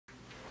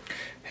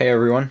Hey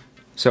everyone.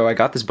 So I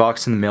got this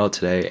box in the mail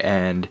today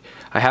and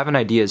I have an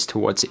idea as to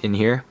what's in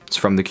here. It's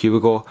from the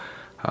cubicle,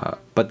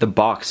 but the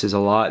box is a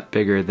lot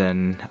bigger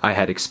than I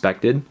had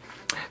expected.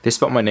 They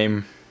spelled my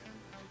name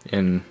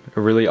in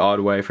a really odd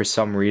way for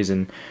some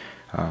reason,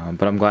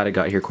 but I'm glad it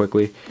got here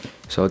quickly.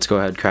 So let's go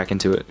ahead and crack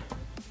into it.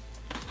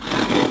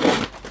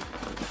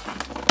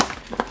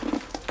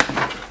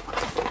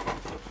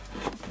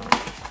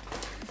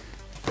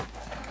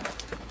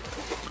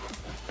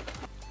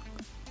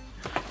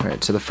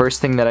 Alright, so the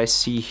first thing that I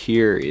see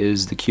here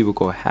is the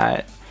cubicle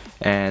hat,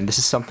 and this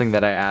is something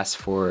that I asked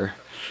for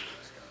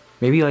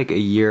maybe like a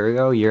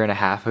year and a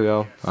half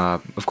ago,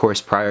 of course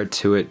prior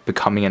to it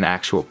becoming an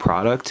actual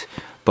product,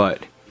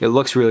 but it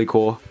looks really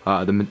cool.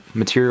 The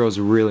material is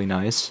really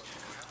nice.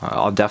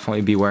 I'll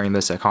definitely be wearing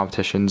this at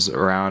competitions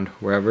around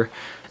wherever.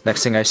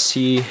 Next thing I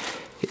see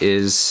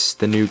is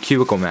the new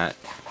cubicle mat.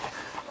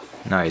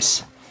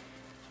 Nice.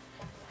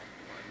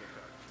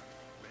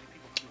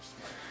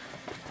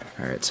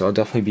 Alright, so I'll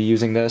definitely be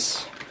using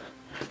this,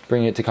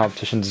 bringing it to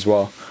competitions as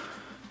well.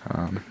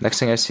 Next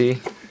thing I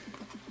see,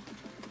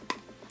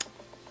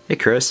 hey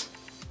Chris.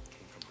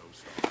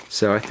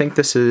 So I think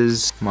this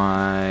is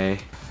my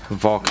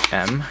Valk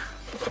M.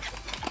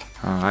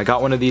 I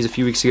got one of these a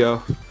few weeks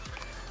ago,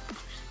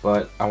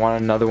 but I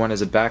want another one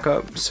as a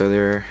backup, so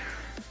they're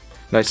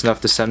nice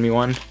enough to send me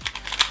one.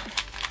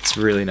 It's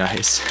really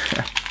nice.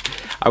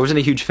 I wasn't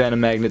a huge fan of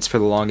magnets for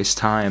the longest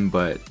time,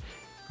 but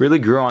really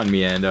grew on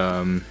me,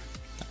 and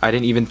I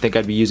didn't even think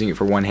I'd be using it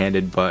for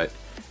one-handed, but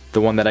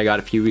the one that I got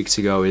a few weeks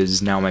ago is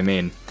now my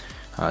main.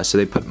 So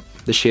they put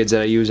the shades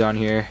that I use on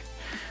here.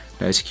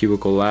 Nice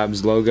Cubicle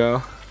Labs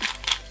logo.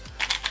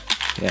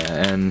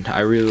 Yeah, and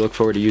I really look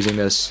forward to using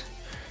this.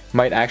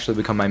 Might actually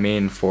become my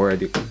main for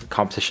the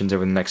competitions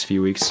over the next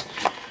few weeks.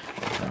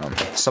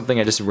 Something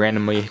I just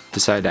randomly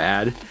decided to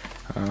add.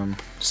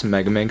 Some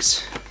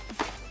Megaminx.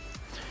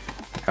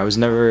 I was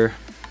never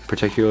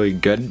particularly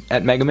good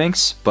at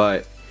Megaminx,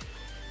 but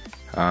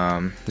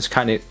it's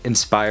kind of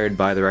inspired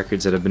by the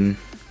records that have been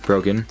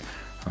broken.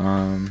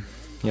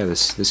 Yeah,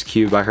 this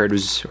cube I heard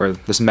was, or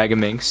this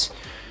Megaminx,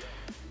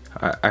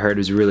 I heard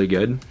was really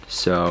good.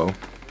 So I'm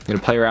gonna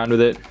play around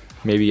with it,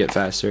 maybe get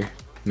faster,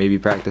 maybe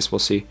practice. We'll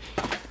see.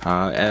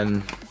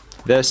 And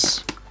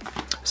this,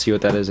 see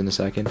what that is in a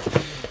second.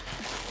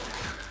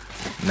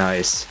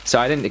 Nice. So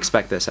I didn't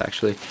expect this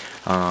actually.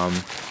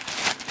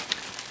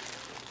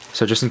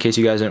 So just in case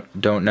you guys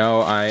don't know,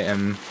 I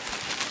am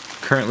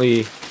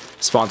currently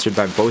sponsored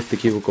by both the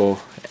Cubicle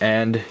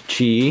and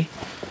GE.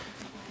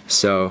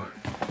 So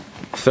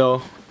Phil,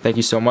 thank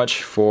you so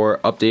much for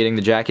updating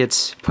the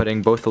jackets,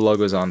 putting both the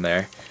logos on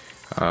there.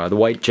 The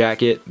white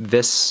jacket,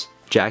 this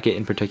jacket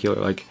in particular,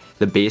 like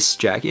the base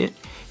jacket,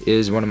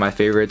 is one of my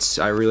favorites.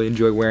 I really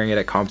enjoy wearing it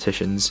at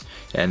competitions,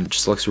 and it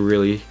just looks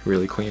really,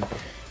 really clean.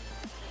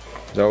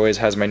 As always,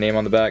 has my name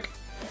on the back,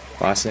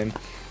 last name.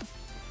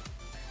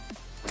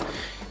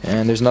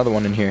 And there's another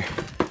one in here.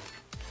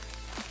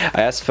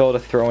 I asked Phil to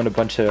throw in a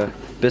bunch of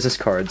business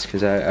cards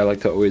because I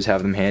like to always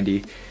have them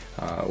handy.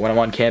 When I'm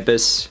on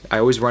campus, I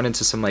always run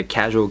into some like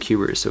casual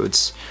cubers, so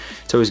it's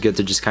always good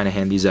to just kind of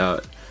hand these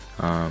out.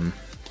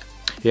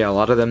 Yeah, a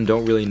lot of them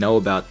don't really know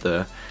about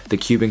the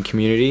cubing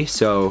community,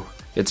 so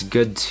it's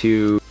good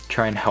to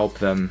try and help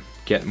them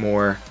get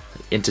more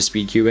into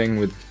speed cubing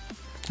with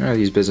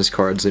these business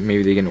cards that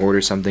maybe they can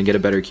order something, get a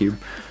better cube.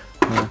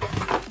 Yeah,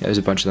 there's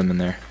a bunch of them in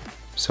there,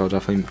 so I'll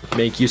definitely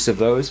make use of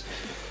those.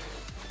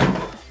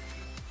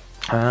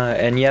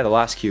 And yeah, the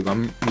last cube,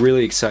 I'm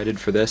really excited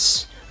for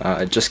this.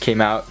 It just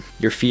came out.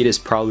 Your feed is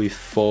probably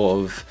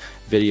full of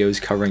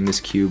videos covering this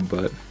cube,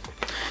 but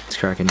let's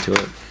crack into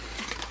it.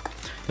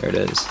 There it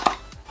is.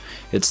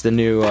 It's the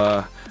new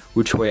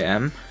Wuchui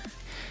M,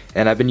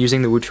 and I've been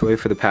using the Wuchui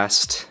for the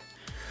past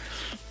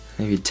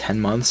maybe 10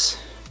 months.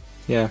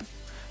 Yeah,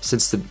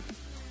 since the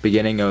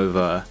beginning of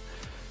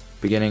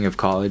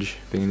college,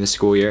 beginning of the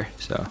school year.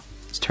 So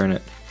let's turn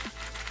it.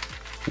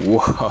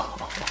 Whoa.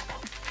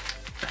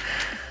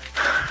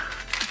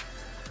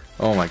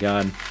 Oh my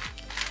god.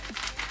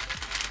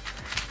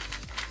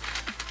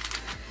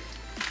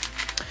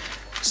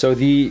 So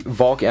the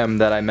Valk M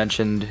that I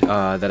mentioned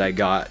that I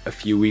got a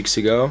few weeks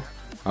ago,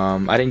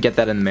 I didn't get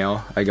that in the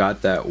mail. I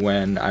got that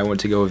when I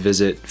went to go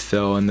visit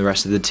Phil and the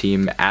rest of the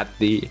team at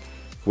the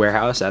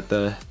warehouse, at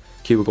the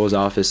Cubicle's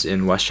office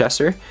in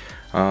Westchester.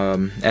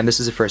 And this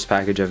is the first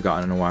package I've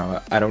gotten in a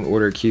while. I don't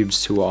order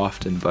cubes too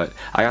often, but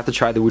I got to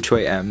try the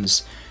Wuchui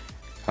M's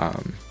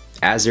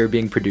as they're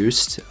being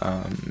produced.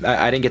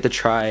 I didn't get to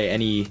try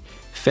any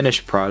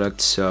finished product,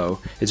 so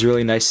it's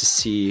really nice to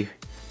see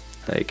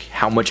like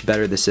how much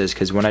better this is,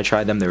 because when I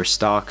tried them they were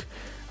stock,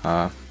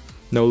 no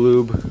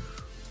lube,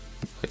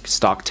 like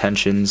stock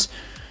tensions,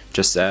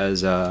 just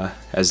as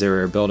they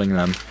were building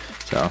them.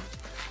 So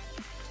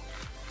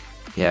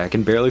yeah, I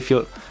can barely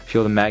feel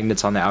the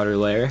magnets on the outer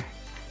layer,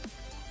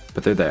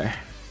 but they're there.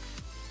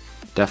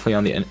 Definitely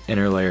on the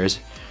inner layers.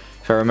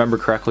 If I remember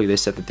correctly, they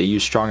said that they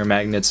use stronger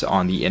magnets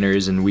on the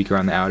inners and weaker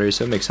on the outers,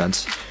 so it makes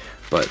sense.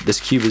 but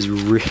this cube is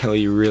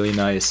really, really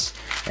nice,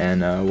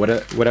 and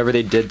whatever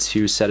they did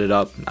to set it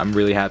up, I'm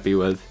really happy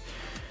with.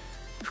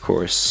 Of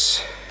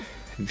course,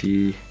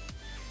 the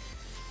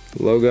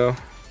logo,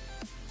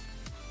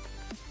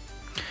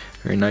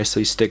 very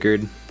nicely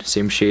stickered,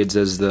 same shades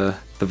as the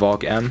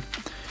Valk M.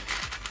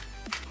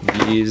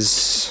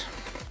 These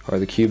are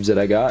the cubes that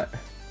I got,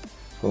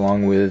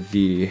 along with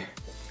the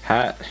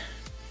hat,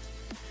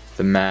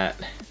 the mat,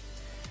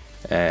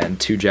 and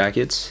 2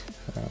 jackets.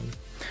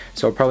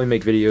 So I'll probably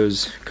make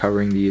videos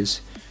covering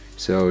these,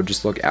 so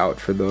just look out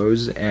for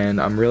those, and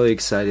I'm really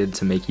excited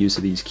to make use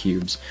of these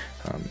cubes.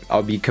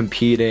 I'll be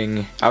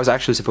competing. I was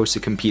actually supposed to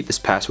compete this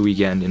past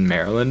weekend in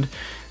Maryland,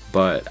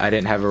 but I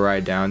didn't have a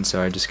ride down,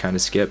 so I just kind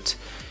of skipped.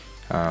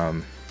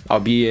 I'll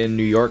be in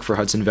New York for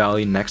Hudson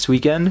Valley next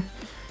weekend,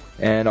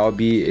 and I'll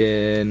be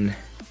in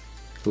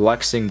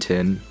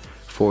Lexington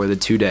for the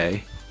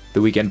 2-day,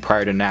 the weekend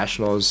prior to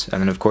Nationals,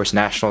 and then of course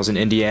Nationals in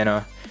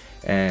Indiana.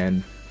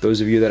 And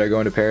those of you that are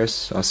going to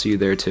Paris, I'll see you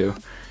there too.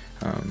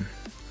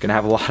 Gonna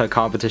have a lot of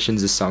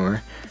competitions this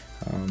summer.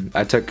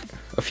 I took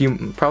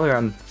probably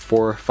around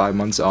 4 or 5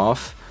 months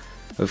off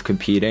of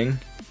competing,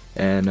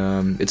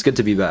 and it's good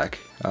to be back.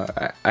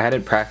 I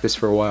hadn't practiced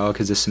for a while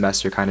because this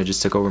semester kind of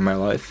just took over my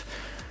life,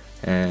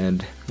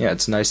 and yeah,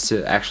 it's nice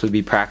to actually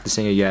be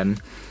practicing again.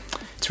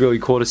 It's really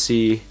cool to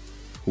see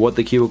what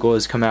the cubicle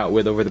has come out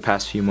with over the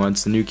past few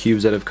months, the new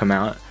cubes that have come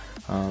out.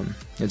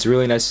 It's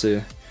really nice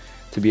to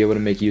be able to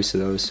make use of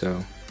those.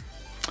 So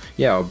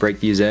yeah, I'll break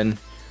these in,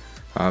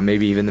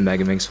 maybe even the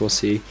Mega Minx, we'll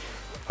see.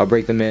 I'll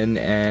break them in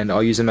and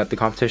I'll use them at the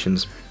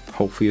competitions.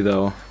 Hopefully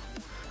they'll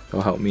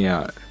help me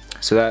out.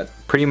 So that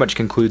pretty much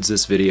concludes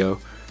this video.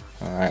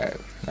 I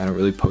don't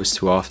really post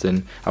too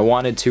often. I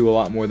wanted to a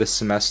lot more this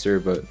semester,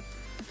 but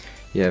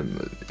yeah,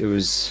 it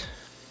was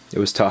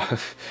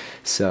tough.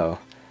 So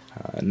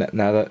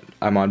now that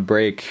I'm on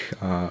break,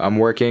 I'm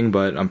working,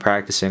 but I'm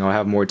practicing. I'll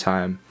have more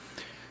time.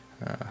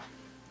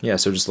 Yeah,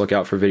 so just look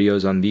out for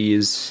videos on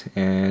these,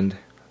 and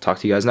talk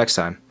to you guys next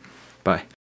time. Bye.